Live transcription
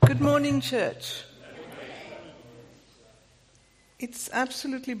Good morning, church. It's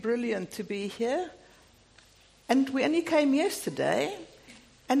absolutely brilliant to be here. And we only came yesterday,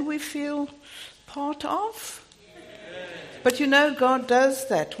 and we feel part of. But you know, God does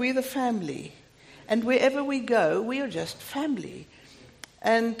that. We're the family. And wherever we go, we are just family.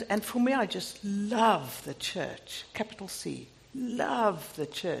 And for me, I just love the church, capital C. Love the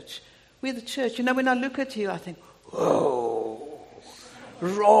church. We're the church. You know, when I look at you, I think, whoa,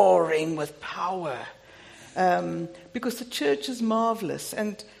 roaring with power. Because the church is marvelous.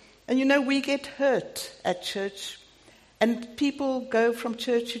 And you know, we get hurt at church. And people go from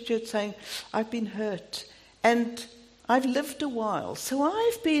church to church saying, I've been hurt. And I've lived a while. So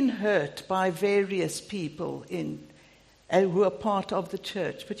I've been hurt by various people who are part of the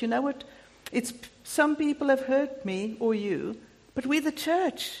church. But you know what? Some people have hurt me or you, but we're the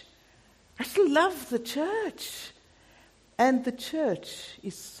church. I still love the church. And the church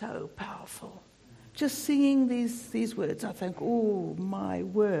is so powerful. Just singing these words, I think, oh, my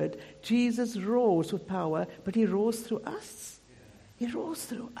word. Jesus roars with power, but he roars through us. He roars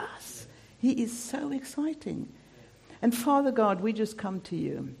through us. He is so exciting. And Father God, we just come to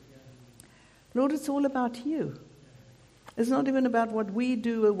you. Lord, it's all about you. It's not even about what we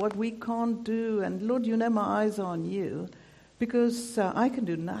do or what we can't do. And Lord, you know my eyes are on you because I can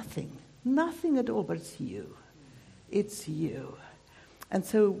do nothing. Nothing at all, but it's you. It's you. And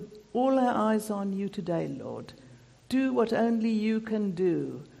so all our eyes are on you today, Lord. Do what only you can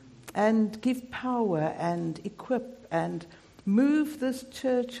do and give power and equip and move this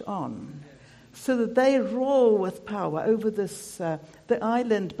church on so that they roar with power over this the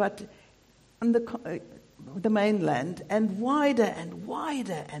island, but on the mainland, and wider and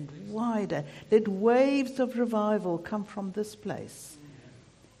wider and wider. Let waves of revival come from this place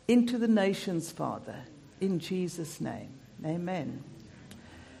into the nations, Father, in Jesus' name. Amen.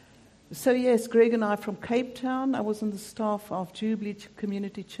 So yes, Greg and I from Cape Town. I was on the staff of Jubilee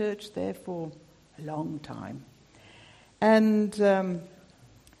Community Church there for a long time. And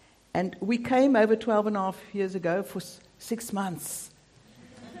we came over 12 and a half years ago for 6 months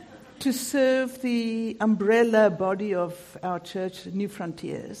to serve the umbrella body of our church, New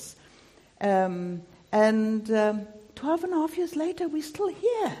Frontiers. 12 and a half years later, we're still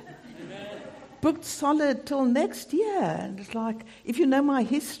here. Booked solid till next year. And it's like, if you know my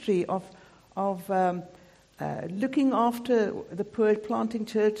history of looking after the poor, planting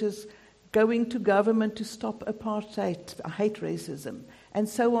churches, going to government to stop apartheid, I hate racism, and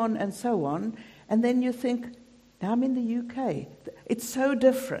so on and so on. And then you think, now I'm in the UK. It's so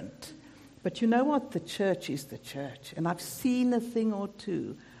different. But you know what? The church is the church. And I've seen a thing or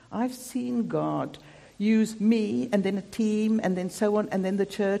two. I've seen God use me and then a team and then so on and then the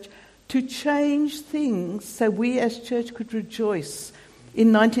church to change things so we as church could rejoice.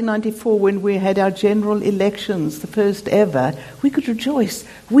 In 1994, when we had our general elections, the first ever, we could rejoice.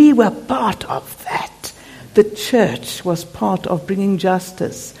 We were part of that. The church was part of bringing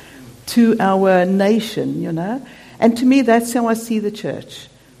justice to our nation, you know. And to me, that's how I see the church.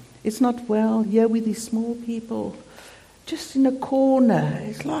 It's not, well, yeah, with these small people, just in a corner.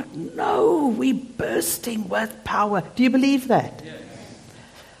 It's like, no, we're bursting with power. Do you believe that? Yes.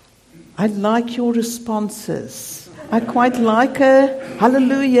 I like your responses. I quite like a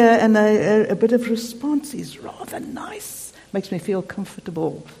hallelujah, and a bit of response is rather nice. Makes me feel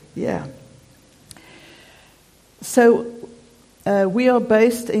comfortable. Yeah. So we are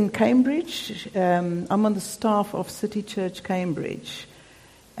based in Cambridge. I'm on the staff of City Church Cambridge.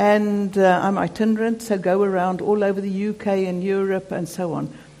 And I'm itinerant, so go around all over the UK and Europe and so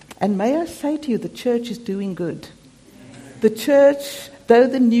on. And may I say to you, the church is doing good. The church, though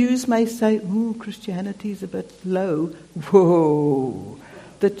the news may say, ooh, Christianity is a bit low, whoa,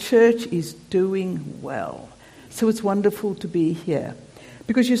 the church is doing well. So it's wonderful to be here.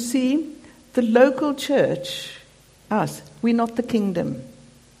 Because you see, the local church, us, we're not the kingdom.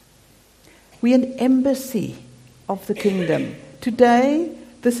 We're an embassy of the kingdom. Today,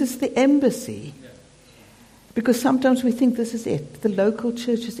 this is the embassy. Because sometimes we think this is it. The local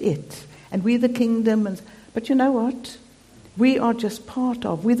church is it. And we're the kingdom. But you know what? We are just part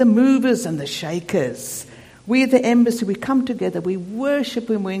of. We're the movers and the shakers. We're the embassy. We come together. We worship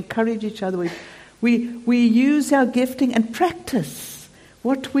and we encourage each other. We use our gifting and practice.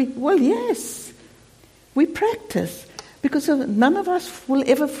 Yes. We practice. Because none of us will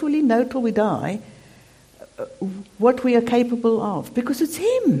ever fully know till we die what we are capable of, because it's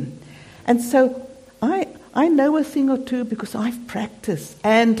him. And so I know a thing or two because I've practiced,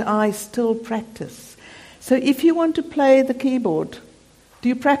 and I still practice. So if you want to play the keyboard, do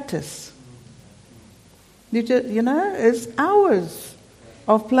you practice? You know, it's hours.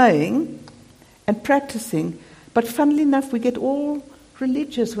 of playing and practicing, but funnily enough, we get all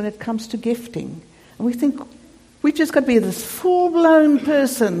religious when it comes to gifting. And we think we've just got to be this full-blown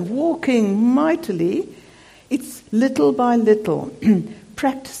person walking mightily. It's little by little,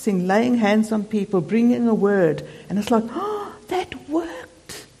 practicing, laying hands on people, bringing a word. And it's like, oh, that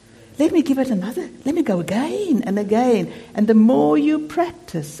worked. Let me give it another. Let me go again and again. And the more you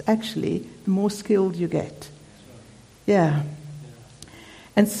practice, actually, the more skilled you get. Yeah.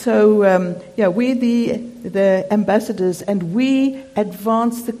 And so, we're the ambassadors, and we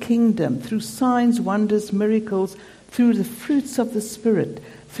advance the kingdom through signs, wonders, miracles, through the fruits of the Spirit,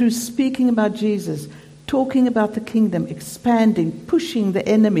 through speaking about Jesus, talking about the kingdom, expanding, pushing the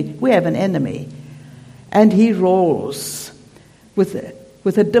enemy. We have an enemy, and he roars with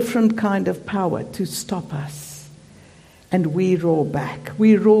a different kind of power to stop us. And we roar back.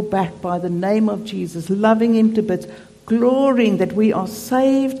 We roar back by the name of Jesus, loving him to bits, glorying that we are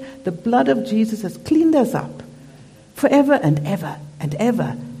saved. The blood of Jesus has cleaned us up forever and ever and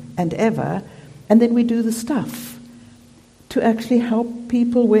ever and ever. And then we do the stuff to actually help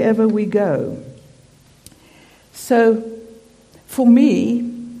people wherever we go. So for me,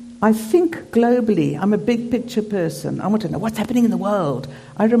 I think globally. I'm a big picture person. I want to know what's happening in the world.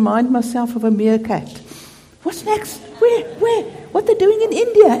 I remind myself of a meerkat. What's next? Where? What they're doing in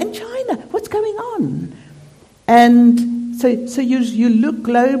India and China? What's going on? And so you look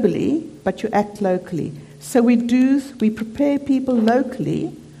globally, but you act locally. So we prepare people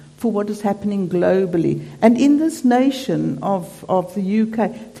locally for what is happening globally. And in this nation of the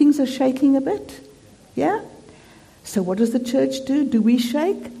UK, things are shaking a bit. Yeah? So what does the church do? Do we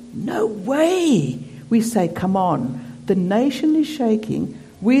shake? No way! We say, come on, the nation is shaking.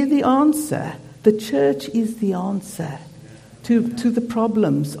 We're the answer. The church is the answer to the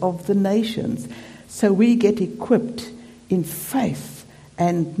problems of the nations. So we get equipped in faith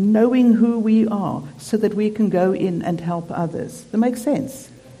and knowing who we are so that we can go in and help others. That makes sense?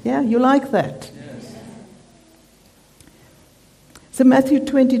 Yeah? You like that? Yes. So Matthew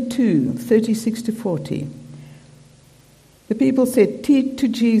 22, 36 to 40. The people said to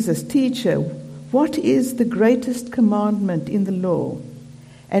Jesus, "Teacher, what is the greatest commandment in the law?"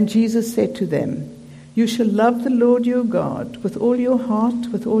 And Jesus said to them, "You shall love the Lord your God with all your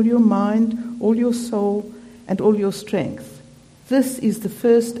heart, with all your mind, all your soul, and all your strength. This is the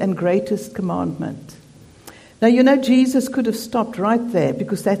first and greatest commandment." Now, Jesus could have stopped right there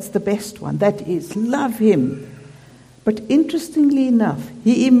because that's the best one. That is, love him. But interestingly enough,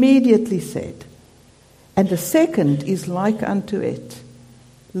 he immediately said, and the second is like unto it,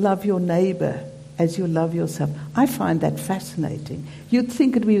 love your neighbor as you love yourself. I find that fascinating. You'd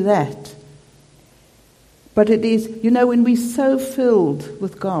think it'd be that. But it is, when we're so filled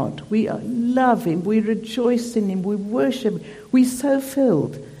with God, we love him, we rejoice in him, we worship him, we're so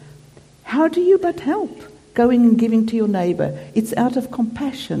filled. How do you but help going and giving to your neighbor? It's out of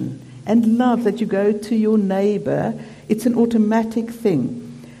compassion and love that you go to your neighbor. It's an automatic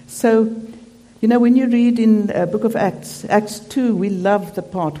thing. So, when you read in book of Acts 2, we love the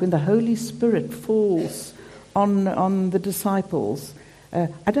part when the Holy Spirit falls on the disciples.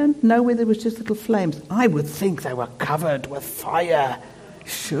 I don't know whether it was just little flames. I would think they were covered with fire.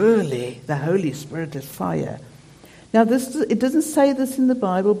 Surely the Holy Spirit is fire. Now, it doesn't say this in the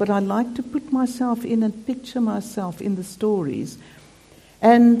Bible, but I like to put myself in and picture myself in the stories.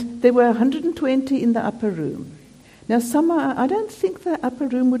 And there were 120 in the upper room. Now, I don't think the upper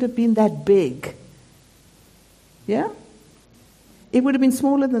room would have been that big. Yeah? It would have been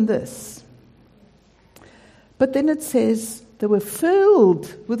smaller than this. But then it says they were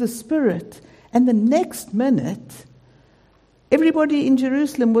filled with the Spirit, and the next minute, everybody in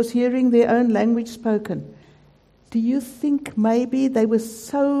Jerusalem was hearing their own language spoken. Do you think maybe they were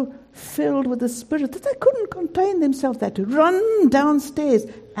so filled with the Spirit that they couldn't contain themselves? They had to run downstairs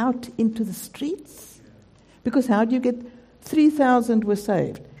out into the streets? Because how do you get 3,000 were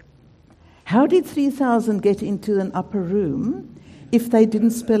saved? How did 3,000 get into an upper room if they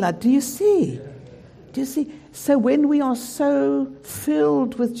didn't spill out? Do you see? So when we are so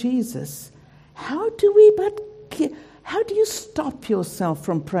filled with Jesus, how do you stop yourself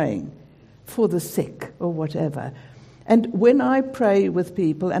from praying for the sick or whatever? And when I pray with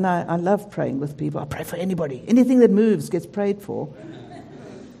people, and I love praying with people, I pray for anybody. Anything that moves gets prayed for.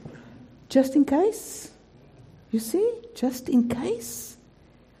 Just in case. You see? Just in case.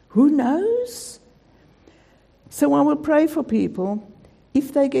 Who knows? So I will pray for people.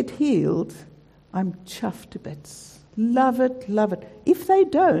 If they get healed, I'm chuffed to bits. Love it, love it. If they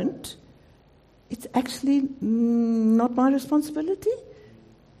don't, it's actually not my responsibility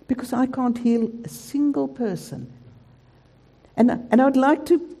because I can't heal a single person. And I would like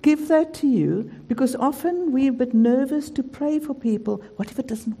to give that to you, because often we're a bit nervous to pray for people. What if it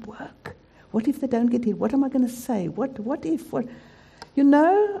doesn't work? What if they don't get healed? What am I going to say? What if? You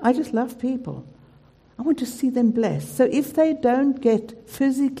know, I just love people. I want to see them blessed. So if they don't get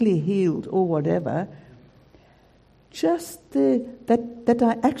physically healed or whatever, just that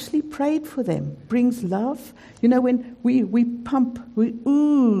I actually prayed for them brings love. You know, when we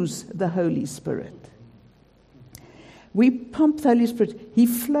ooze the Holy Spirit. We pump the Holy Spirit. He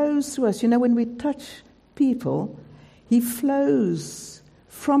flows through us. You know, when we touch people, He flows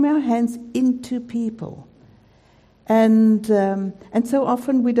from our hands into people. And so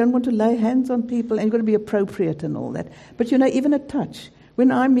often we don't want to lay hands on people, and you've got to be appropriate and all that. But you know, even a touch.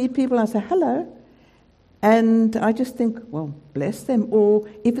 When I meet people, I say, hello. And I just think, well, bless them. Or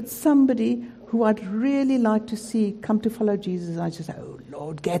if it's somebody who I'd really like to see come to follow Jesus, I just say, oh,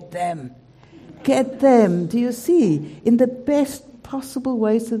 Lord, get them. Get them, do you see? In the best possible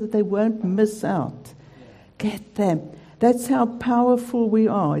way so that they won't miss out. Get them. That's how powerful we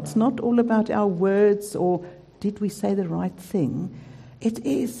are. It's not all about our words or did we say the right thing. It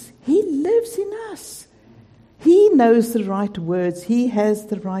is. He lives in us. He knows the right words. He has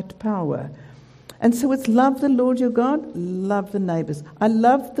the right power. And so it's love the Lord your God, love the neighbors. I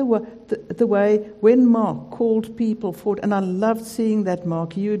love the way when Mark called people forward, and I loved seeing that,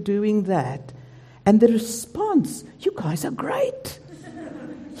 Mark, you doing that. And the response, you guys are great.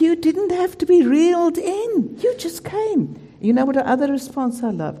 You didn't have to be reeled in. You just came. You know what other response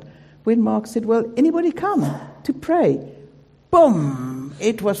I loved? When Mark said, well, anybody come to pray? Boom!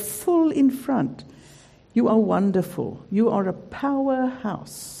 It was full in front. You are wonderful. You are a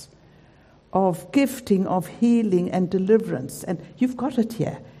powerhouse of gifting, of healing and deliverance. And you've got it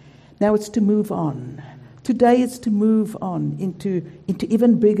here. Now it's to move on. Today it's to move on into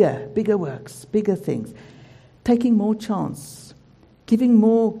even bigger works, bigger things. Taking more chance.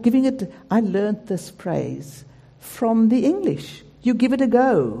 Giving it. I learned this phrase from the English. You give it a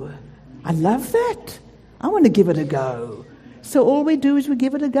go. I love that. I want to give it a go. So all we do is we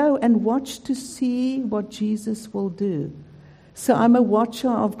give it a go and watch to see what Jesus will do. So I'm a watcher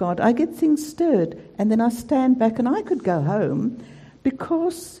of God. I get things stirred and then I stand back, and I could go home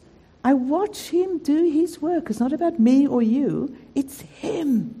because I watch Him do His work. It's not about me or you. It's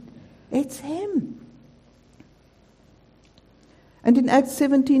Him. It's Him. And in Acts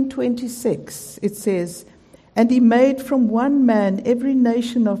 17:26 it says, and He made from one man every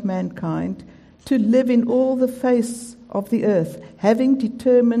nation of mankind to live in all the face of the earth, having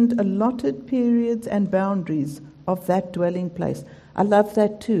determined allotted periods and boundaries of that dwelling place. I love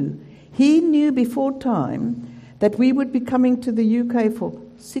that too. He knew before time that we would be coming to the UK for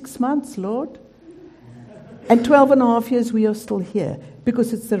 6 months, Lord. And 12 and a half years we are still here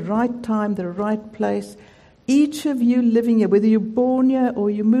because it's the right time, the right place. Each of you living here, whether you're born here or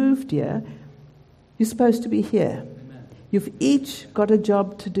you moved here, you're supposed to be here. Amen. You've each got a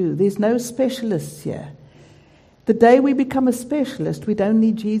job to do. There's no specialists here. The day we become a specialist, we don't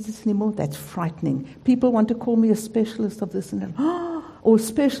need Jesus anymore. That's frightening. People want to call me a specialist of this and that. Or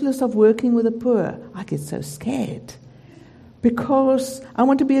specialist of working with the poor. I get so scared. Because I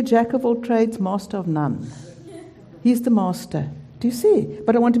want to be a jack of all trades, master of none. He's the master. Do you see?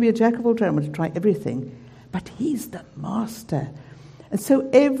 But I want to be a jack of all trades. I want to try everything. But He's the master. And so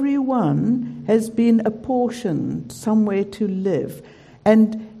everyone has been apportioned somewhere to live.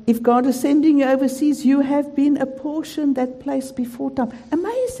 And if God is sending you overseas, you have been apportioned that place before time.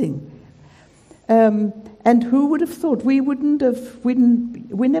 Amazing. And who would have thought? We thought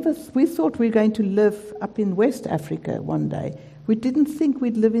we were going to live up in West Africa one day. We didn't think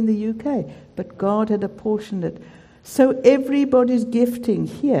we'd live in the UK, but God had apportioned it. So everybody's gifting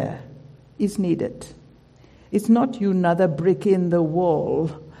here is needed. It's not you another brick in the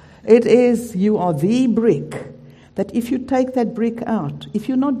wall. It is you are the brick. That if you take that brick out, if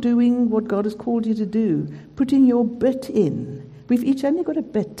you're not doing what God has called you to do, putting your bit in. We've each only got a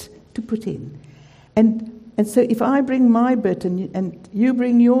bit to put in. And so if I bring my bit and you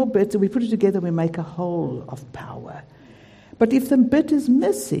bring your bit, and we put it together, we make a whole of power. But if the bit is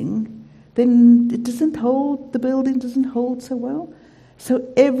missing, then it doesn't hold, the building doesn't hold so well. So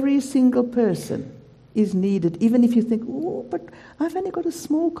every single person is needed, even if you think, oh, but I've only got a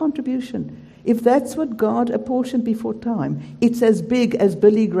small contribution. If that's what God apportioned before time, it's as big as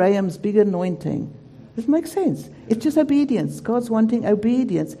Billy Graham's big anointing. Does it make sense? It's just obedience. God's wanting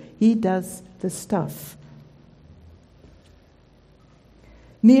obedience. He does the stuff.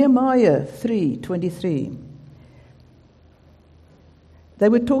 Nehemiah 3:23. They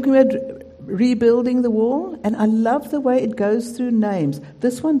were talking about rebuilding the wall, and I love the way it goes through names.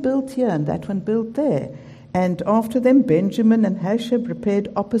 This one built here and that one built there. And after them, Benjamin and Asher prepared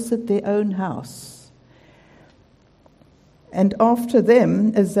opposite their own house. And after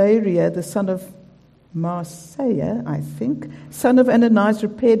them, Azariah, the son of Maaseiah, I think, son of Ananias,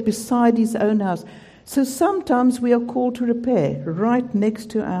 repaired beside his own house. So sometimes we are called to repair right next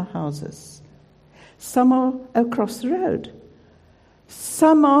to our houses. Some are across the road.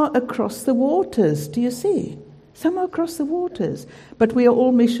 Some are across the waters. Do you see? Some are across the waters. But we are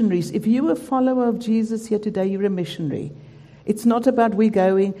all missionaries. If you're a follower of Jesus here today, you're a missionary. It's not about we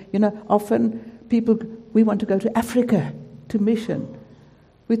going. Often people, we want to go to Africa to mission.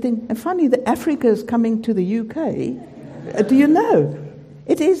 We think, and funny that Africa is coming to the UK. Do you know?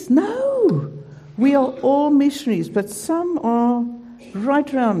 It is. No. We are all missionaries, but some are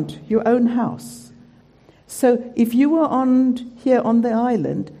right around your own house. So if you are here on the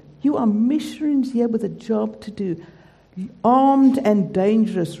island, you are missionaries here with a job to do. Armed and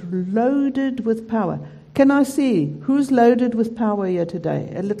dangerous, loaded with power. Can I see who's loaded with power here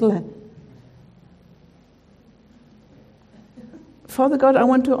today? A little. Father God, I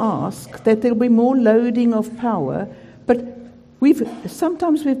want to ask that there'll be more loading of power, but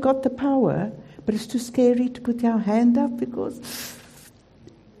sometimes we've got the power, but it's too scary to put our hand up because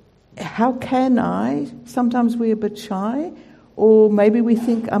how can I? Sometimes we're a bit shy, or maybe we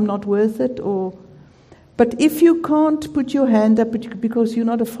think I'm not worth it, but if you can't put your hand up because you're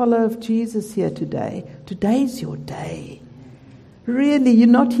not a follower of Jesus here today, today's your day. Really, you're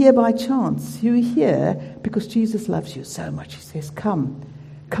not here by chance. You're here because Jesus loves you so much. He says, come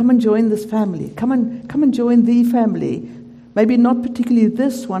and join this family. Come and join the family. Maybe not particularly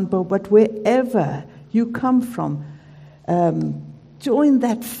this one, but wherever you come from, join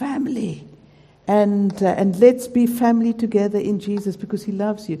that family. And let's be family together in Jesus because He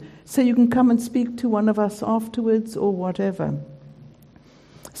loves you. So you can come and speak to one of us afterwards or whatever.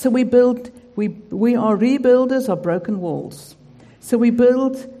 So we are rebuilders of broken walls. So we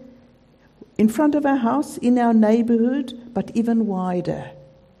build in front of our house, in our neighborhood, but even wider.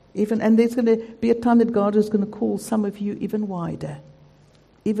 And there's going to be a time that God is going to call some of you even wider.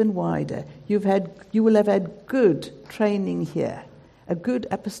 Even wider. You will have had good training here. A good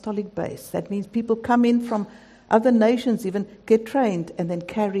apostolic base. That means people come in from other nations, even get trained, and then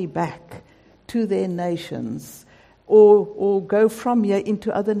carry back to their nations, or go from here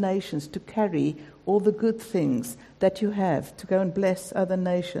into other nations to carry all the good things that you have to go and bless other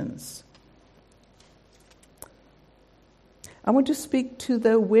nations. I want to speak to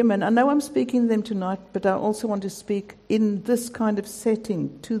the women. I know I'm speaking to them tonight, but I also want to speak in this kind of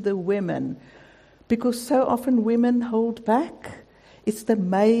setting to the women, because so often women hold back. It's the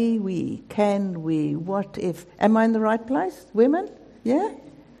may we, can we, what if. Am I in the right place? Women? Yeah?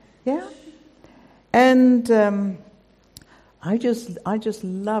 Yeah? And I just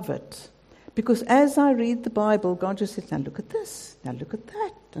love it. Because as I read the Bible, God just says, now look at this, now look at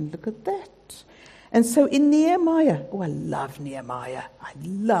that, and look at that. And so in Nehemiah, I love Nehemiah. I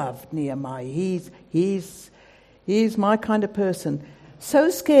love Nehemiah. He's my kind of person. So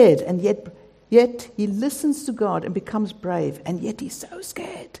scared, and yet he listens to God and becomes brave, and yet he's so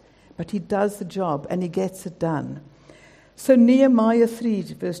scared. But he does the job, and he gets it done. So Nehemiah 3,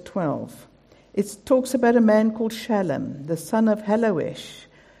 verse 12, it talks about a man called Shallum, the son of Haloesh.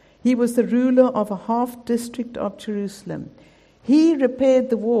 He was the ruler of a half district of Jerusalem. He repaired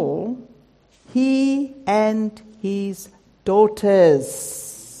the wall, he and his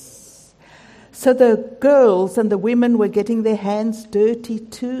daughters. So the girls and the women were getting their hands dirty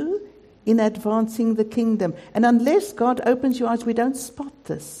too in advancing the kingdom. And unless God opens your eyes, we don't spot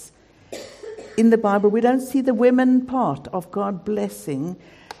this in the Bible. We don't see the women part of God blessing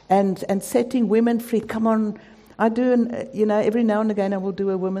and setting women free. Come on. I do, every now and again I will do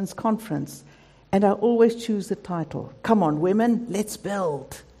a women's conference, and I always choose the title, Come on, women, let's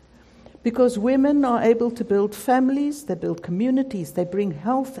build. Because women are able to build families, they build communities, they bring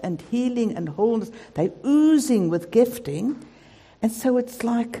health and healing and wholeness, they're oozing with gifting. And so it's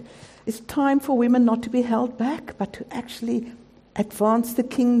time for women not to be held back, but to actually advance the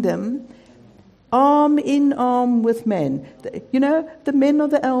kingdom arm in arm with men. The men are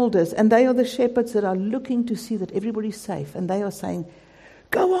the elders, and they are the shepherds that are looking to see that everybody's safe. And they are saying,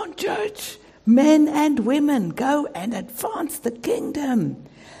 go on, church, men and women, go and advance the kingdom.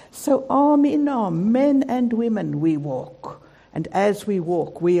 So arm in arm, men and women, we walk. And as we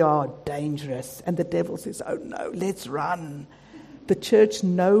walk, we are dangerous. And the devil says, oh no, let's run. The church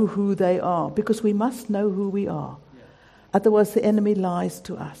know who they are, because we must know who we are. Otherwise the enemy lies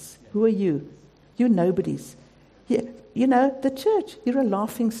to us. Who are you? You're nobodies. The church, you're a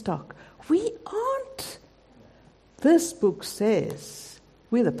laughing stock. We aren't. This book says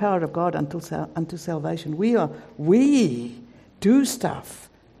We're the power of God unto salvation. We do stuff.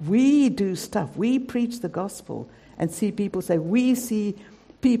 We do stuff. We preach the gospel and see people say, we see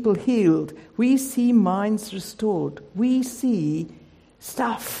people healed. We see minds restored. We see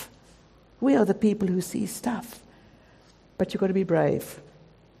stuff. We are the people who see stuff. But you've got to be brave.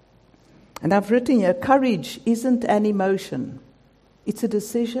 And I've written here, courage isn't an emotion. It's a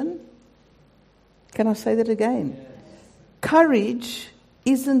decision. Can I say that again? Yes. Courage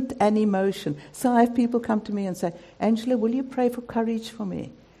isn't an emotion. So I have people come to me and say, Angela, will you pray for courage for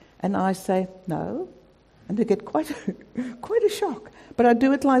me? And I say, no. And they get quite a shock. But I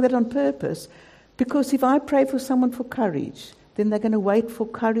do it like that on purpose. Because if I pray for someone for courage, then they're going to wait for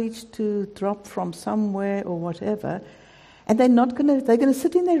courage to drop from somewhere or whatever. And they're going to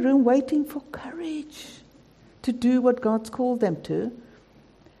sit in their room waiting for courage to do what God's called them to.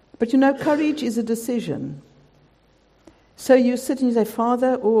 But courage is a decision. So you sit and you say,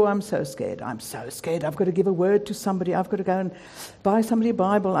 Father, I'm so scared. I'm so scared. I've got to give a word to somebody. I've got to go and buy somebody a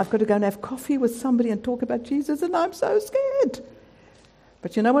Bible. I've got to go and have coffee with somebody and talk about Jesus, and I'm so scared.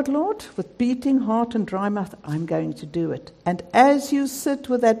 But you know what, Lord? With beating heart and dry mouth, I'm going to do it. And as you sit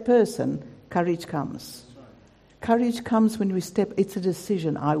with that person, courage comes. Courage comes when we step. It's a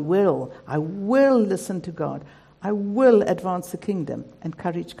decision. I will listen to God. I will advance the kingdom. And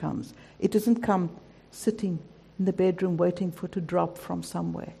courage comes. It doesn't come sitting in the bedroom waiting for it to drop from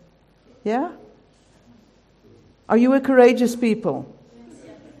somewhere. Yeah? Are you a courageous people?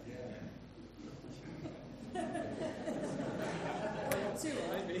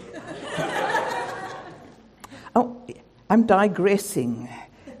 Oh, I'm digressing.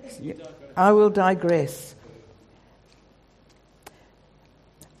 I will digress.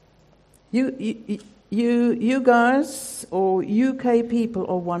 You guys or UK people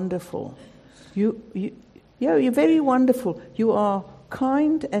are wonderful. You're very wonderful. You are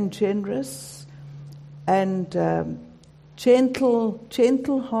kind and generous and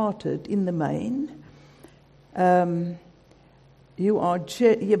gentle-hearted in the main. You're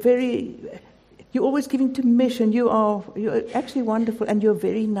always giving to mission. You're actually wonderful, and you're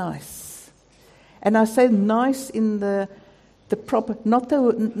very nice. And I say nice in the proper, not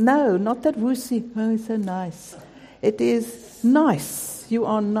that woosy. Oh, it's so nice. It is nice. You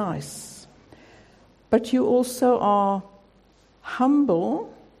are nice, but you also are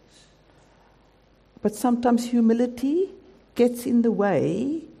humble. But sometimes humility gets in the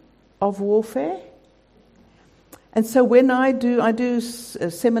way of warfare. And so when I do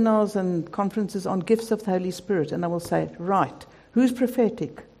seminars and conferences on gifts of the Holy Spirit, and I will say, right, who's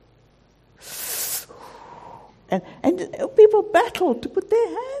prophetic? And people battle to put their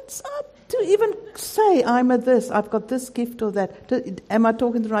hands up, to even say, I'm a this, I've got this gift or that. Am I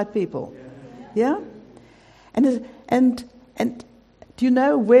talking to the right people? Yeah? And do you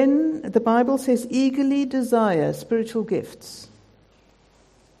know when the Bible says eagerly desire spiritual gifts?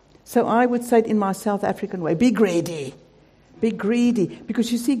 So I would say it in my South African way, be greedy. Be greedy.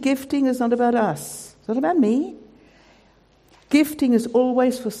 Because you see, gifting is not about us. It's not about me. Gifting is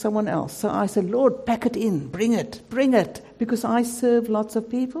always for someone else. So I say, Lord, pack it in, bring it, because I serve lots of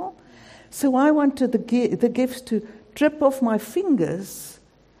people. So I wanted the gifts to drip off my fingers.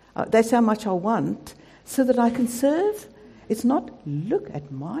 That's how much I want, so that I can serve. It's not, look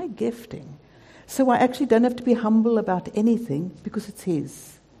at my gifting. So I actually don't have to be humble about anything, because it's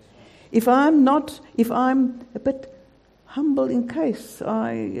His. If I'm a bit humble in case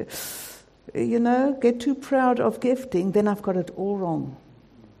I get too proud of gifting, then I've got it all wrong.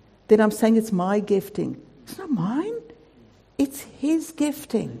 Then I'm saying it's my gifting. It's not mine. It's His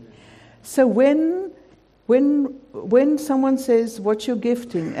gifting. So when someone says, what's your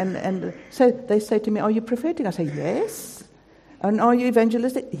gifting? And so they say to me, are you prophetic? I say, yes. And are you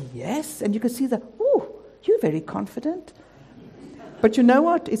evangelistic? Yes. And you can see that, you're very confident. But you know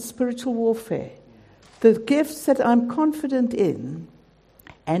what? It's spiritual warfare. The gifts that I'm confident in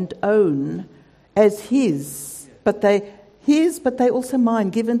and own as His, but they also mine,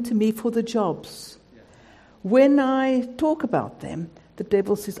 given to me for the jobs. When I talk about them, the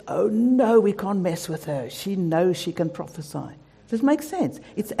devil says, oh no, we can't mess with her. She knows she can prophesy. Does it make sense?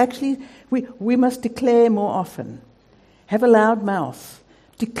 It's actually, we must declare more often. Have a loud mouth.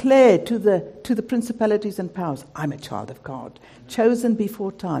 Declare to the principalities and powers, I'm a child of God, chosen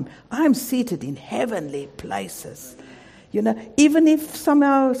before time. I'm seated in heavenly places. Even if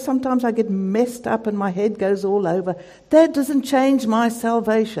sometimes I get messed up and my head goes all over, that doesn't change my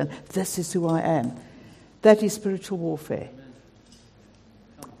salvation. This is who I am. That is spiritual warfare.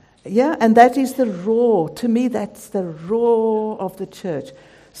 Yeah, and that is the roar. To me, that's the roar of the church.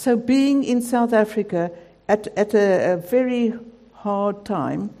 So being in South Africa at a very hard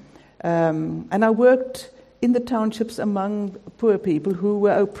time. And I worked in the townships among poor people who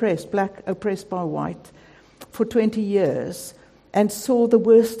were oppressed, black oppressed by white, for 20 years, and saw the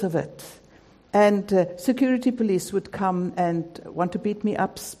worst of it. And security police would come and want to beat me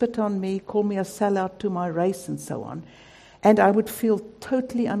up, spit on me, call me a sellout to my race and so on. And I would feel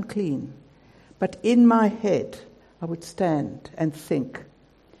totally unclean. But in my head, I would stand and think,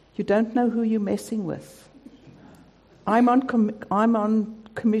 you don't know who you're messing with. I'm on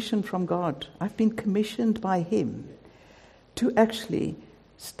commission from God. I've been commissioned by Him to actually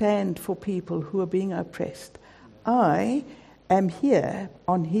stand for people who are being oppressed. I am here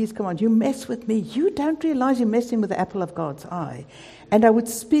on His command. You mess with me, you don't realize you're messing with the apple of God's eye. And I would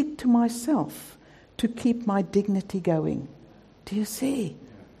speak to myself to keep my dignity going. Do you see?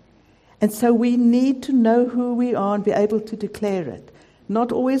 And so we need to know who we are and be able to declare it.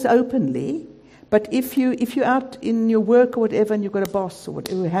 Not always openly, but if you're out in your work or whatever and you've got a boss or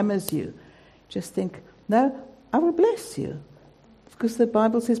whatever who hammers you, just think, no, I will bless you. Because the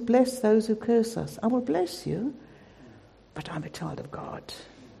Bible says, bless those who curse us. I will bless you. But I'm a child of God.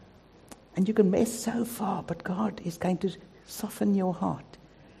 And you can mess so far, but God is going to soften your heart.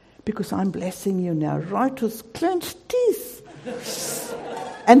 Because I'm blessing you now, right with clenched teeth.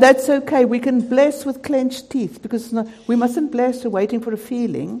 And that's okay. We can bless with clenched teeth. Because we mustn't bless waiting for a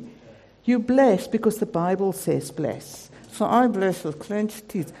feeling. You bless because the Bible says bless. So I bless with clenched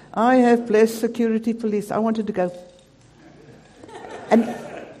teeth. I have blessed security police. I wanted to go.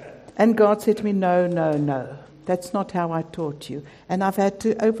 And God said to me, no. That's not how I taught you. And I've had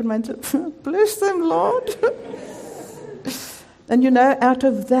to open my hand and say, bless them, Lord. And out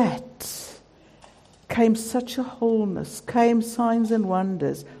of that came such a wholeness, came signs and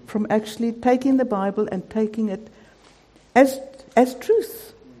wonders from actually taking the Bible and taking it as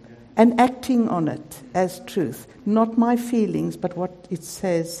truth and acting on it as truth. Not my feelings, but what it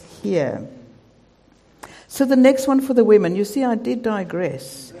says here. So the next one for the women. You see, I did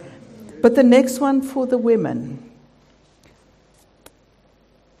digress. But the next one for the women.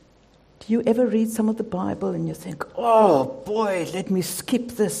 Do you ever read some of the Bible and you think, oh boy, let me skip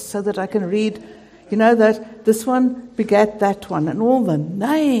this so that I can read, that this one begat that one and all the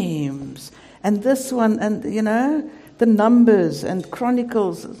names and this one and, the numbers and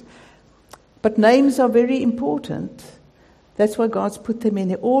chronicles. But names are very important. That's why God's put them in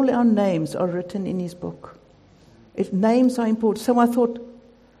here. All our names are written in His book. Names are important. So I thought,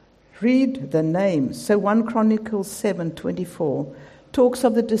 read the names. So 1 Chronicles 7:24 talks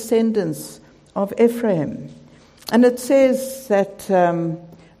of the descendants of Ephraim. And it says that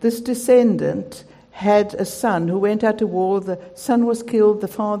this descendant had a son who went out to war. The son was killed, the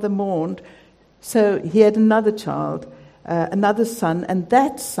father mourned. So he had another child, another son, and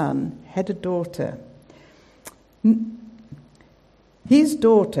that son had a daughter. His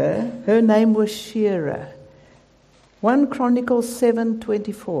daughter, her name was Sheerah. 1 Chronicles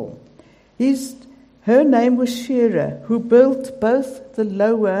 7:24. Her name was Sheerah, who built both the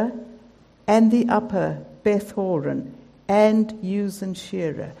lower and the upper Beth Horon and Uzan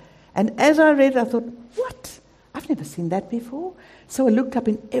Sheerah. And as I read, I thought, what? I've never seen that before. So I looked up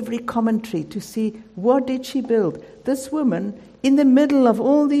in every commentary to see what did she build. This woman, in the middle of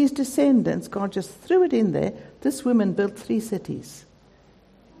all these descendants, God just threw it in there. This woman built 3 cities.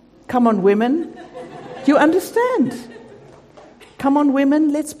 Come on, women. You understand? Come on,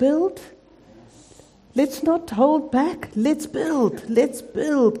 women, let's build. Let's not hold back. Let's build. Let's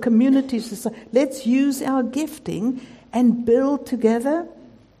build communities. Let's use our gifting and build together.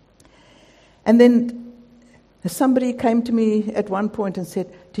 And then somebody came to me at one point and said,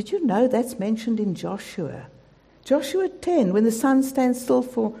 did you know that's mentioned in Joshua? Joshua 10, when the sun stands still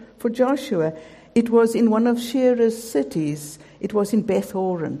for Joshua, it was in one of Sheerah's cities. It was in Beth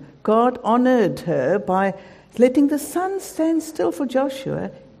Horon. God honored her by letting the sun stand still for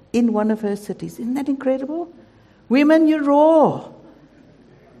Joshua in one of her cities. Isn't that incredible? Women, you roar.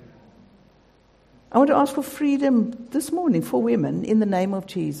 I want to ask for freedom this morning for women in the name of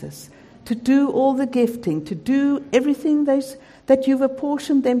Jesus. To do all the gifting, to do everything that you've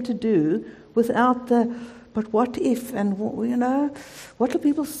apportioned them to do without but what if, and what will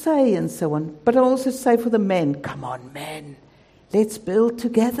people say and so on. But I also say for the men, come on men, let's build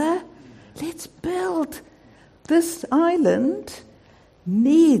together. Let's build. This island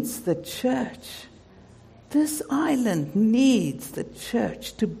needs the church. This island needs the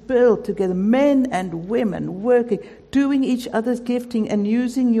church to build together, men and women working, doing each other's gifting and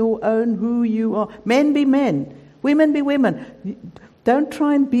using your own who you are. Men be men, women be women. Don't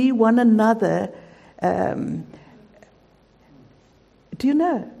try and be one another. Do you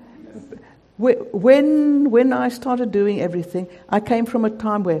know? When I started doing everything, I came from a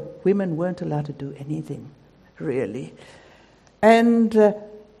time where women weren't allowed to do anything, really. And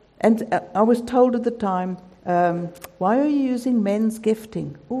I was told at the time, why are you using men's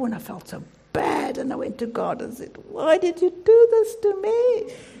gifting? Oh, and I felt so bad, and I went to God and said, why did you do this to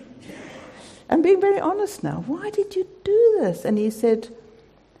me? I'm being very honest now. Why did you do this? And he said,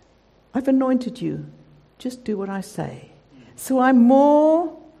 I've anointed you. Just do what I say. So I'm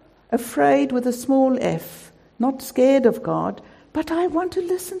more afraid with a small f, not scared of God, but I want to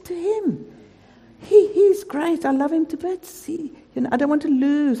listen to him. He's great. I love him to bits. I don't want to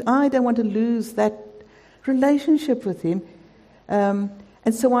lose that relationship with him. And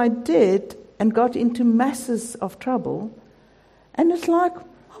so I did and got into masses of trouble. And it's like,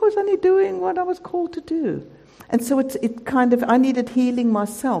 I was only doing what I was called to do. And so it kind of, I needed healing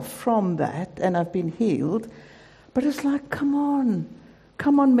myself from that, and I've been healed. But it's like, come on,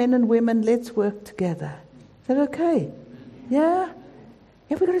 men and women, let's work together. Is that okay? Yeah?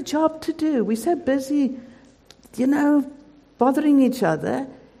 Yeah, we've got a job to do. We're so busy, bothering each other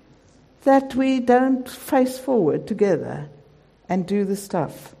that we don't face forward together and do the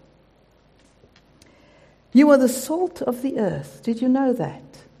stuff. You are the salt of the earth. Did you know that?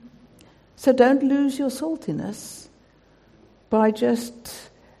 So don't lose your saltiness by just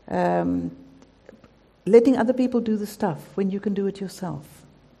letting other people do the stuff when you can do it yourself.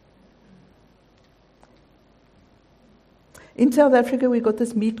 In South Africa, we've got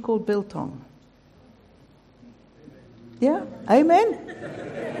this meat called biltong. Yeah? Amen?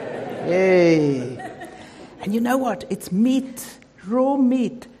 Yay. And you know what? It's meat, raw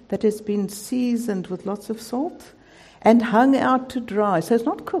meat, that has been seasoned with lots of salt and hung out to dry. So it's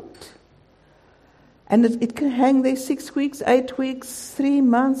not cooked. And it can hang there 6 weeks, 8 weeks, 3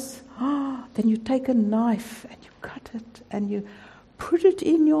 months. Then you take a knife and you cut it and you put it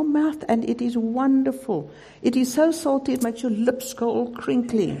in your mouth, and it is wonderful. It is so salty it makes your lips go all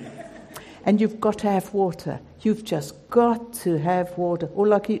crinkly. And you've got to have water. You've just got to have water. Or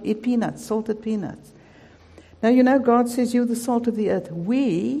like you eat peanuts, salted peanuts. Now, God says you're the salt of the earth.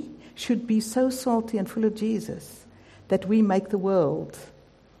 We should be so salty and full of Jesus that we make the world.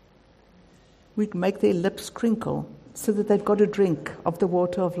 We make their lips crinkle so that they've got a drink of the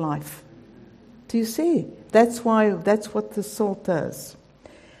water of life. Do you see? That's what the salt does.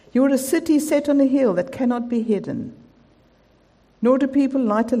 You're a city set on a hill that cannot be hidden. Nor do people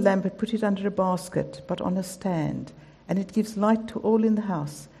light a lamp and put it under a basket, but on a stand, and it gives light to all in the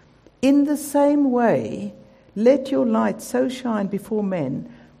house. In the same way, let your light so shine before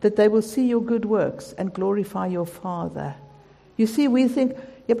men that they will see your good works and glorify your Father. You see, we think,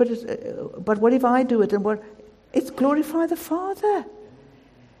 yeah, but what if I do it? And what? It's glorify the Father.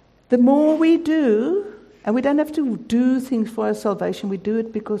 The more we do, and we don't have to do things for our salvation, we do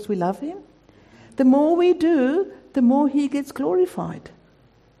it because we love him. The more we do, the more he gets glorified.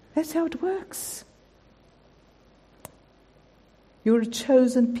 That's how it works. You're a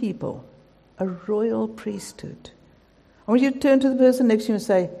chosen people, a royal priesthood. I want you to turn to the person next to you and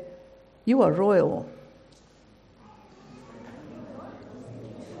say, you are royal.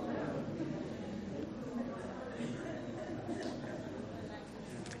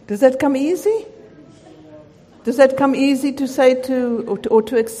 Does that come easy? Does that come easy to say or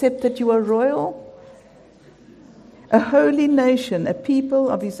to accept that you are royal? A holy nation, a people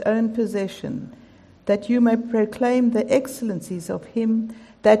of his own possession, that you may proclaim the excellencies of him,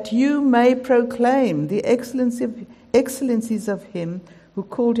 that you may proclaim the excellencies of him who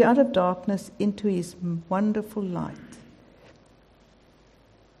called you out of darkness into his wonderful light.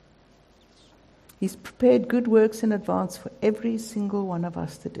 He's prepared good works in advance for every single one of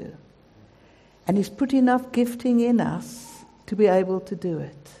us to do. And he's put enough gifting in us to be able to do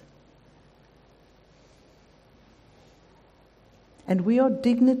it. And we are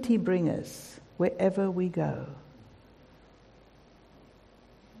dignity bringers wherever we go.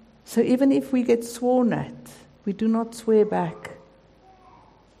 So even if we get sworn at, we do not swear back.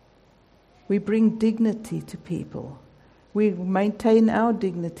 We bring dignity to people. We maintain our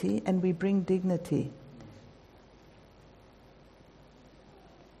dignity and we bring dignity.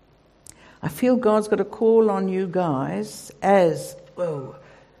 I feel God's got a call on you guys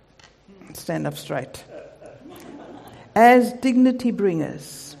stand up straight. As dignity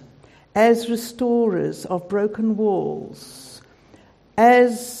bringers, as restorers of broken walls,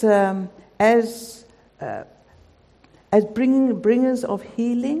 as bringers of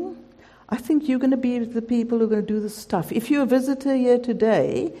healing. I think you're going to be the people who are going to do the stuff. If you're a visitor here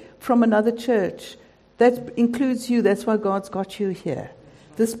today from another church, that includes you. That's why God's got you here.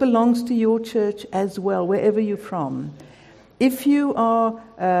 This belongs to your church as well, wherever you're from. If you are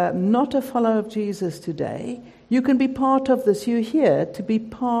not a follower of Jesus today, you can be part of this. You're here to be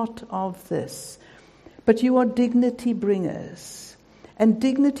part of this. But you are dignity bringers. And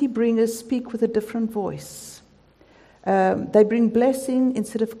dignity bringers speak with a different voice. They bring blessing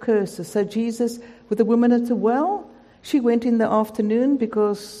instead of curses. So Jesus, with the woman at the well, she went in the afternoon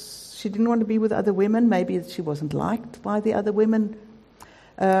because she didn't want to be with other women. Maybe she wasn't liked by the other women.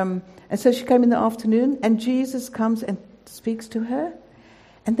 And so she came in the afternoon, and Jesus comes and speaks to her.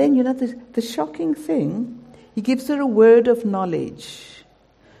 And then, the shocking thing, he gives her a word of knowledge.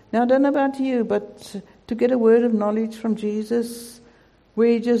 Now, I don't know about you, but to get a word of knowledge from Jesus, where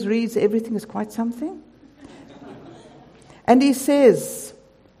he just reads everything, is quite something. And he says,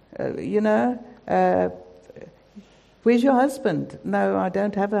 where's your husband? No, I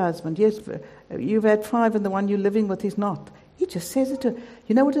don't have a husband. Yes, you've had 5 and the one you're living with is not. He just says it to her.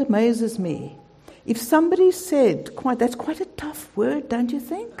 You know what amazes me? If somebody said, that's quite a tough word, don't you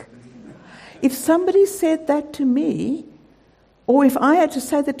think? If somebody said that to me, or if I had to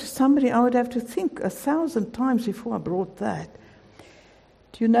say that to somebody, I would have to think 1,000 times before I brought that.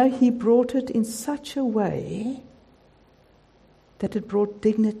 Do you know, he brought it in such a way that it brought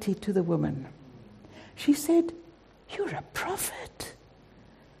dignity to the woman. She said, "You're a prophet."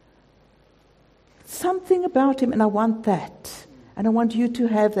 Something about him, and I want that. And I want you to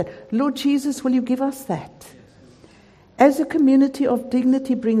have that. Lord Jesus, will you give us that? As a community of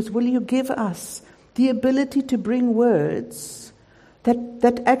dignity brings, will you give us the ability to bring words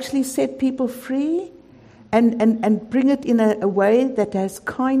that actually set people free and bring it in a way that has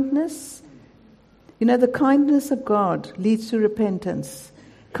kindness? You know, the kindness of God leads to repentance.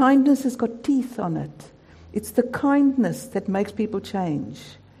 Kindness has got teeth on it. It's the kindness that makes people change.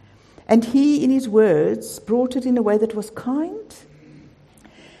 And he, in his words, brought it in a way that was kind.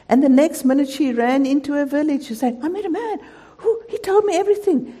 And the next minute she ran into a village. She said, "I met a man. He told me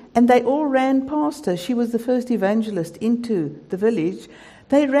everything." And they all ran past her. She was the first evangelist into the village.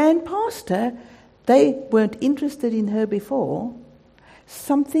 They ran past her. They weren't interested in her before.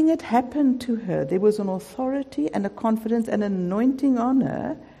 Something had happened to her. There was an authority and a confidence and an anointing on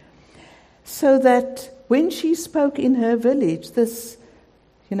her. So that when she spoke in her village, this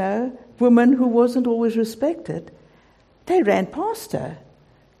woman who wasn't always respected, they ran past her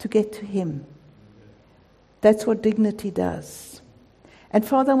to get to him. That's what dignity does. And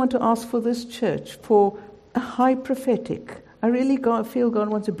Father, I want to ask for this church, for a high prophetic. I really feel God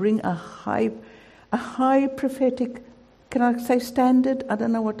wants to bring a high prophetic, can I say standard? I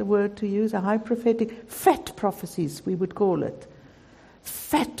don't know what the word to use. A high prophetic, fat prophecies, we would call it.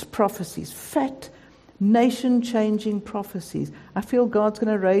 Fat prophecies, fat nation-changing prophecies. I feel God's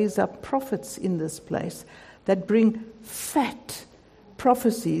going to raise up prophets in this place that bring fat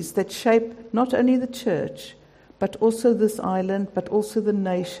prophecies that shape not only the church, but also this island, but also the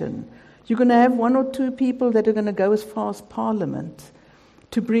nation. You're going to have 1 or 2 people that are going to go as far as Parliament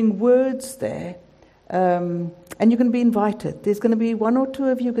to bring words there, and you're going to be invited. There's going to be 1 or 2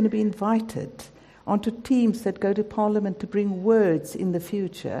 of you going to be invited onto teams that go to Parliament to bring words in the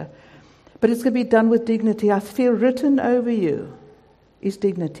future. But it's going to be done with dignity. I feel written over you is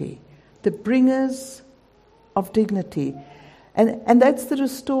dignity. The bringers of dignity. And that's the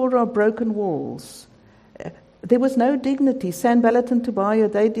restorer of broken walls. There was no dignity. Sanballat and Tobiah,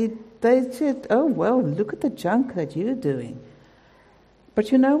 they said, "Oh, well, look at the junk that you're doing."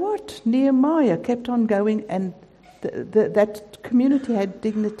 But you know what? Nehemiah kept on going, and that community had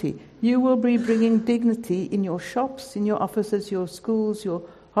dignity. You will be bringing dignity in your shops, in your offices, your schools, your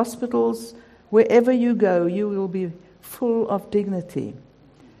hospitals. Wherever you go, you will be full of dignity.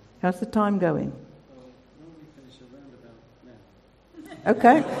 How's the time going?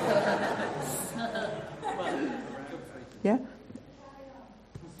 Okay. Yeah?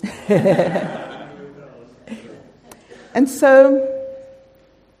 And so,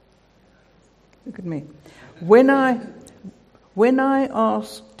 look at me. When I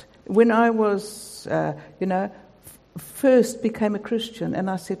was, first became a Christian,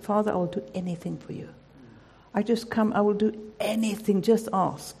 and I said, "Father, I will do anything for you. I will do anything, just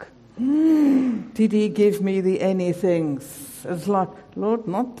ask." Did he give me the anythings? It's like, Lord,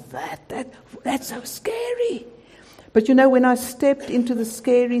 not that. That's so scary. But when I stepped into the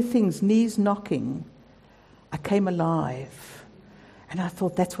scary things, knees knocking, I came alive. And I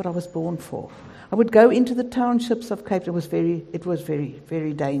thought that's what I was born for. I would go into the townships of Cape Town. It was very,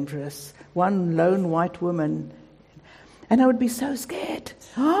 very dangerous. One lone white woman. And I would be so scared.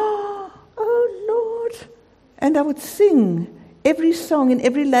 Oh, Lord. And I would sing every song in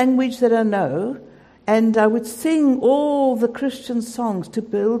every language that I know, And I would sing all the Christian songs to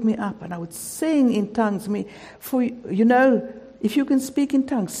build me up. And I would sing in tongues. If you can speak in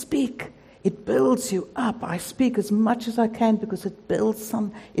tongues, speak. It builds you up. I speak as much as I can because it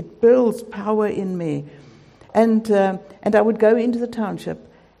builds power in me. And I would go into the township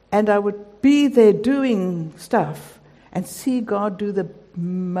and I would be there doing stuff and see God do the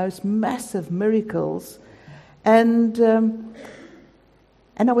most massive miracles. And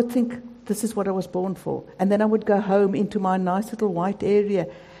I would think, this is what I was born for. And then I would go home into my nice little white area.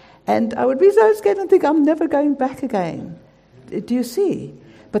 And I would be so scared and think, I'm never going back again. Do you see?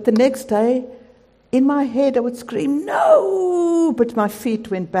 But the next day, in my head, I would scream, no! But my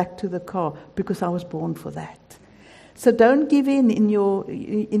feet went back to the car because I was born for that. So don't give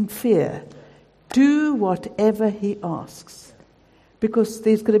in fear. Do whatever he asks. Because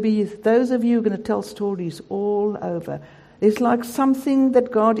there's going to be those of you who are going to tell stories all over. It's like something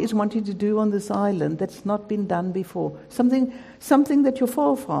that God is wanting to do on this island that's not been done before. Something that your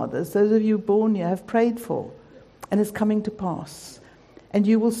forefathers, those of you born here, have prayed for. And it's coming to pass. And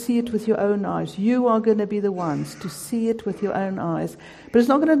you will see it with your own eyes. You are going to be the ones to see it with your own eyes. But it's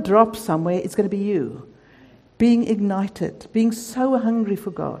not going to drop somewhere. It's going to be you. Being ignited. Being so hungry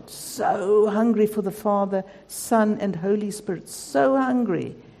for God. So hungry for the Father, Son, and Holy Spirit. So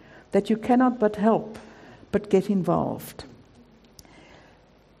hungry that you cannot but help, but get involved.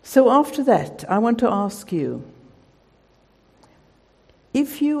 So after that, I want to ask you,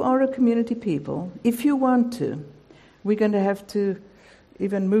 if you are a community people, if you want to, we're going to have to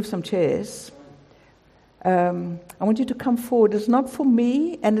even move some chairs. I want you to come forward. It's not for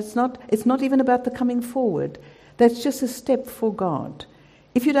me, and it's not even about the coming forward. That's just a step for God.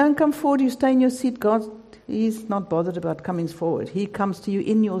 If you don't come forward, you stay in your seat. God, he's not bothered about coming forward. He comes to you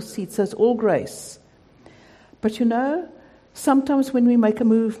in your seat, so it's all grace. But sometimes when we make a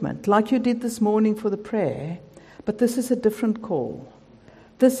movement, like you did this morning for the prayer, but this is a different call.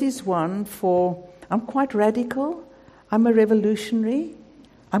 This is one for, I'm quite radical. I'm a revolutionary.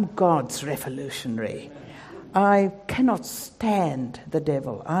 I'm God's revolutionary. I cannot stand the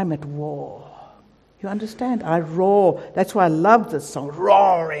devil. I'm at war. You understand? I roar. That's why I love this song,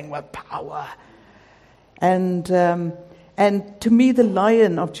 roaring with power. And to me, the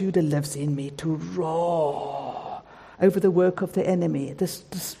Lion of Judah lives in me to roar over the work of the enemy, the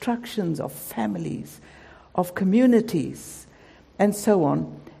destructions of families, of communities, and so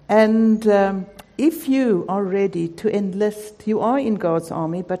on. And if you are ready to enlist, you are in God's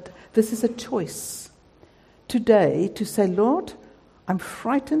army, but this is a choice today to say, Lord, I'm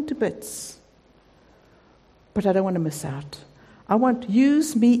frightened to bits, but I don't want to miss out.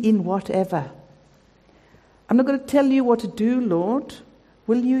 Use me in whatever. I'm not going to tell you what to do, Lord.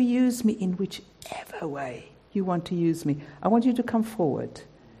 Will you use me in whichever way you want to use me? I want you to come forward.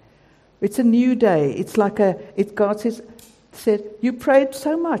 It's a new day. It's like God said, you prayed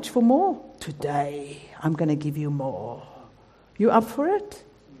so much for more. Today, I'm going to give you more. You up for it?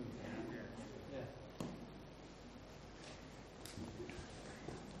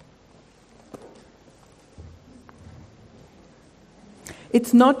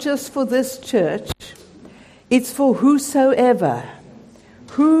 It's not just for this church. It's for whosoever.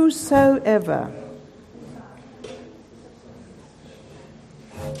 Whosoever.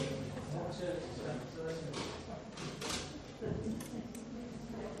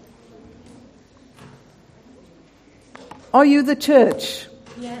 Are you the church?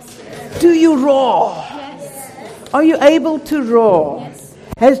 Yes. Do you roar? Yes. Are you able to roar? Yes.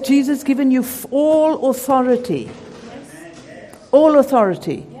 Has Jesus given you all authority? Yes. All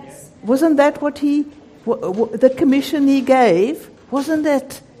authority. Yes. Wasn't that what the commission he gave? Wasn't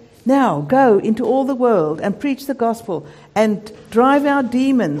it? Now go into all the world and preach the gospel and drive out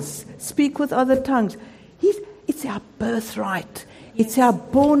demons, speak with other tongues. It's our birthright. It's our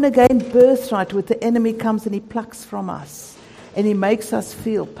born-again birthright where the enemy comes and he plucks from us. And he makes us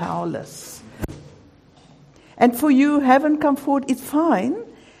feel powerless. And for you who haven't come forward, it's fine.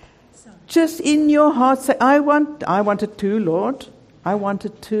 Just in your heart say, I want it too, Lord. I want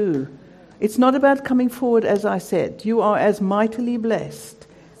it too. It's not about coming forward, as I said. You are as mightily blessed.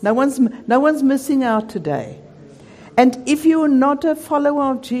 No one's missing out today. And if you are not a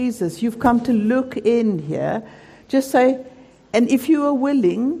follower of Jesus, you've come to look in here, just say, and if you are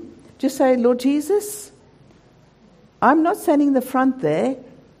willing, just say, Lord Jesus, I'm not standing in the front there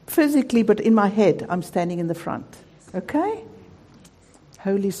physically, but in my head, I'm standing in the front. Okay?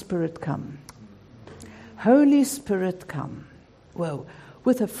 Holy Spirit, come. Holy Spirit, come. Well,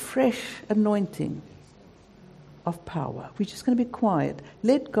 with a fresh anointing of power. We're just going to be quiet.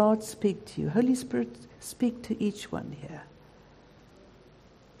 Let God speak to you. Holy Spirit, speak to each one here.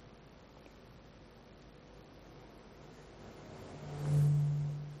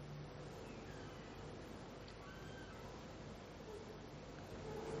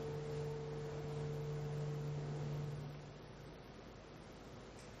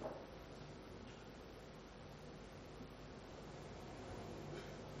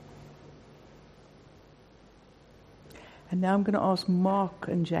 And now I'm going to ask Mark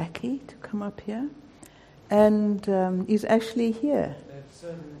and Jackie to come up here. And is Ashley here? They're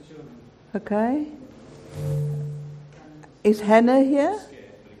serving the children. Okay. Is Hannah here?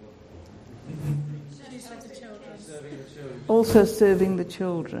 She's with the children. Serving the children. Also serving the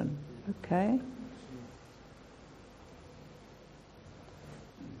children. Okay.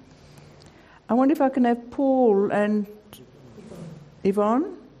 I wonder if I can have Paul and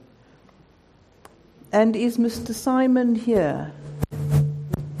Yvonne. And is Mr. Simon here?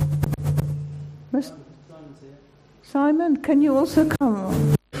 Mr. Simon's here. Simon, can you also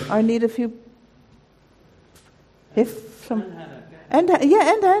come? I need a few. If some. And Hannah.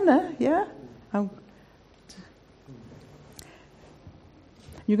 And Hannah, yeah.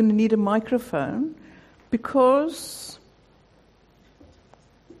 You're going to need a microphone because,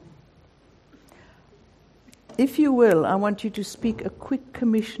 if you will, I want you to speak a quick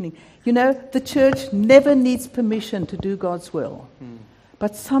commissioning. You know, the church never needs permission to do God's will.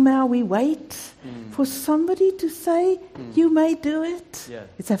 But somehow we wait for somebody to say, you may do it. Yeah.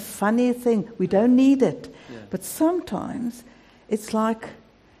 It's a funny thing. We don't need it. Yeah. But sometimes it's like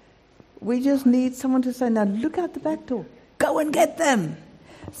we just need someone to say, now look out the back door. Go and get them.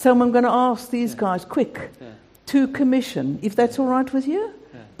 So I'm going to ask these guys, quick, to commission. If that's all right with you,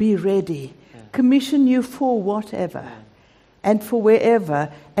 be ready. Commission you for whatever and for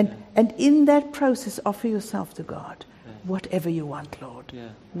wherever. And in that process, offer yourself to God. Whatever you want, Lord.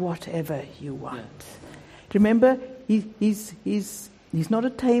 Whatever you want. Remember, he's not a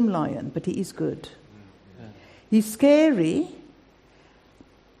tame lion, but he is good. He's scary,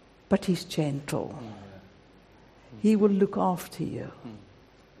 but he's gentle. He will look after you.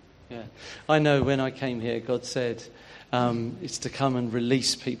 Yeah, I know when I came here, God said it's to come and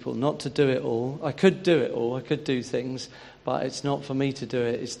release people, not to do it all. I could do it all, I could do things, but it's not for me to do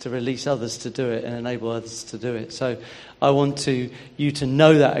it. It's to release others to do it and enable others to do it. So I want you to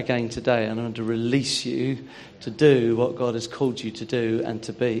know that again today, and I want to release you to do what God has called you to do and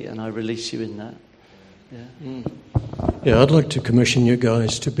to be, and I release you in that. Yeah, I'd like to commission you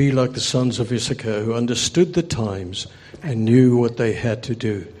guys to be like the sons of Issachar who understood the times and knew what they had to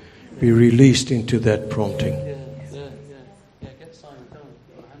do. Be released into that prompting. Yeah. Get Simon, come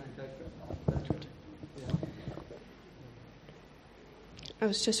on. Hannah, go for it. I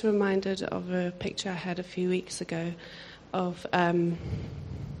was just reminded of a picture I had a few weeks ago of the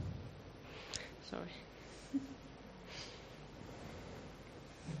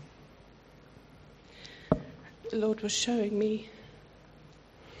Lord was showing me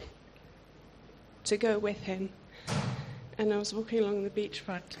to go with him, and I was walking along the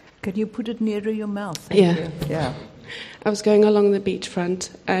beachfront. Can you put it nearer your mouth? Yeah. I was going along the beachfront,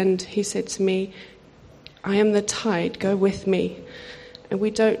 and he said to me, I am the tide, go with me. And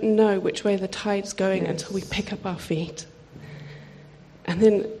we don't know which way the tide's going until we pick up our feet. And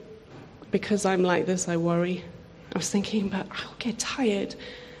then, because I'm like this, I worry. I was thinking, but I'll get tired.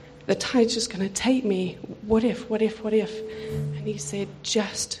 The tide's just going to take me. What if? And he said,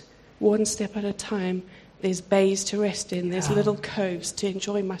 just one step at a time. There's bays to rest in. There's little coves to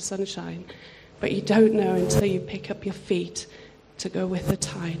enjoy my sunshine. But you don't know until you pick up your feet to go with the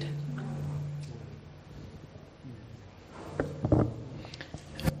tide.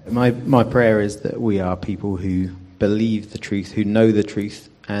 My prayer is that we are people who believe the truth, who know the truth,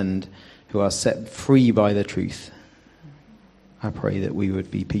 and who are set free by the truth. I pray that we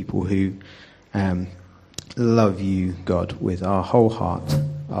would be people who love you, God, with our whole heart,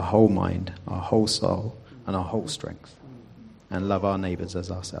 our whole mind, our whole soul, and our whole strength, and love our neighbours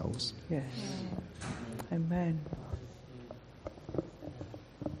as ourselves. Yes. Amen.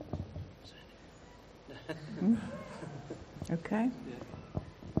 Okay.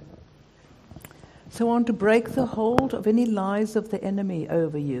 So I want to break the hold of any lies of the enemy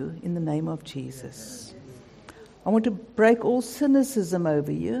over you in the name of Jesus. I want to break all cynicism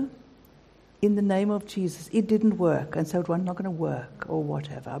over you in the name of Jesus. It didn't work, and so it's not going to work, or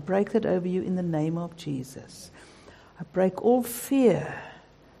whatever. I break that over you in the name of Jesus. I break all fear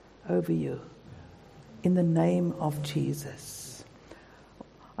over you in the name of Jesus.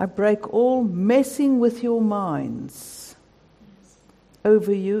 I break all messing with your minds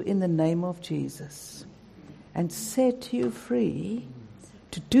over you in the name of Jesus, and set you free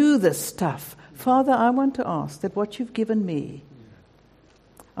to do this stuff. Father, I want to ask that what you've given me,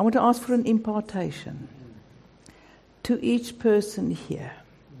 I want to ask for an impartation to each person here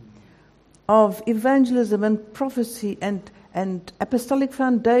of evangelism and prophecy and apostolic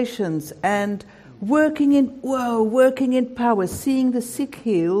foundations and working in power, seeing the sick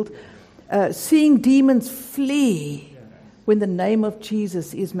healed, seeing demons flee, when the name of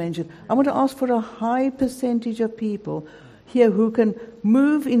Jesus is mentioned. I want to ask for a high percentage of people here who can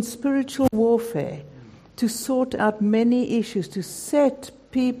move in spiritual warfare to sort out many issues, to set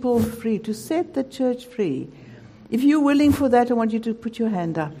people free, to set the church free. If you're willing for that, I want you to put your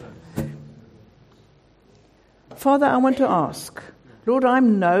hand up. Father, I want to ask, Lord,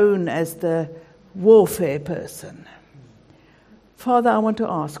 I'm known as the warfare person. Father, I want to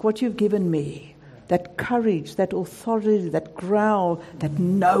ask what you've given me, that courage, that authority, that growl, that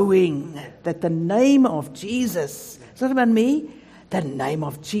knowing that the name of Jesus, it's not about me, the name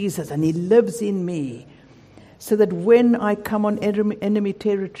of Jesus, and he lives in me. So that when I come on enemy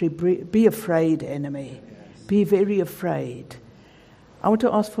territory, be afraid, enemy. Be very afraid. I want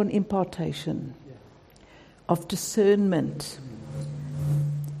to ask for an impartation of discernment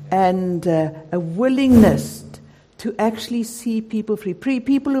and a willingness to actually see people free.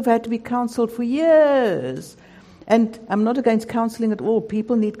 People who've had to be counseled for years. And I'm not against counseling at all.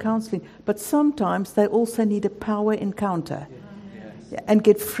 People need counseling. But sometimes they also need a power encounter and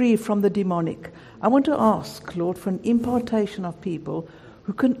get free from the demonic. I want to ask, Lord, for an impartation of people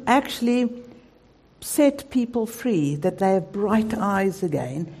who can actually set people free, that they have bright eyes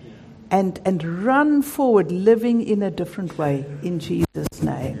again, and run forward living in a different way, in Jesus'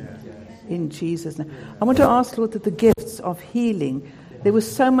 name. In Jesus' name. I want to ask, Lord, that the gifts of healing, there was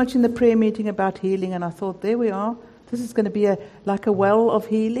so much in the prayer meeting about healing, and I thought, there we are. This is going to be like a well of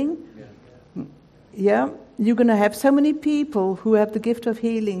healing. Yeah? You're going to have so many people who have the gift of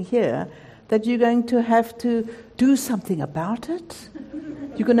healing here that you're going to have to do something about it.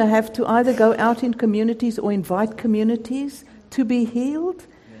 You're going to have to either go out in communities or invite communities to be healed.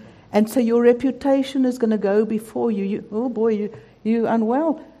 And so your reputation is going to go before you. Oh boy, you're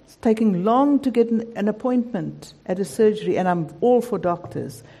unwell. It's taking long to get an appointment at a surgery, and I'm all for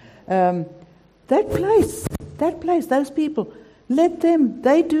doctors. That place, those people, let them,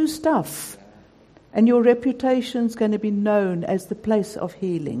 they do stuff. And your reputation is going to be known as the place of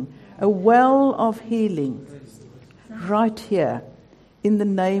healing. A well of healing right here in the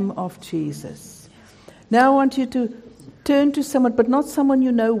name of Jesus. Now I want you to turn to someone, but not someone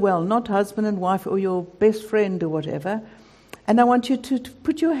you know well, not husband and wife or your best friend or whatever. And I want you to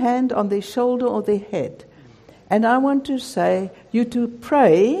put your hand on their shoulder or their head. And I want to say you to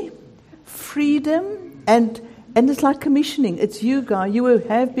pray freedom, and it's like commissioning. It's you guys, you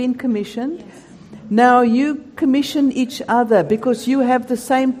have been commissioned. Now you commission each other because you have the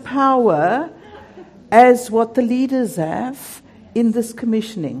same power as what the leaders have in this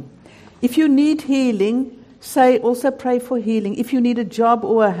commissioning. If you need healing, also pray for healing. If you need a job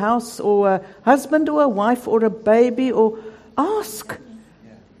or a house or a husband or a wife or a baby, or ask.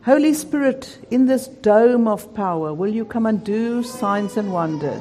 Holy Spirit, in this dome of power, will you come and do signs and wonders?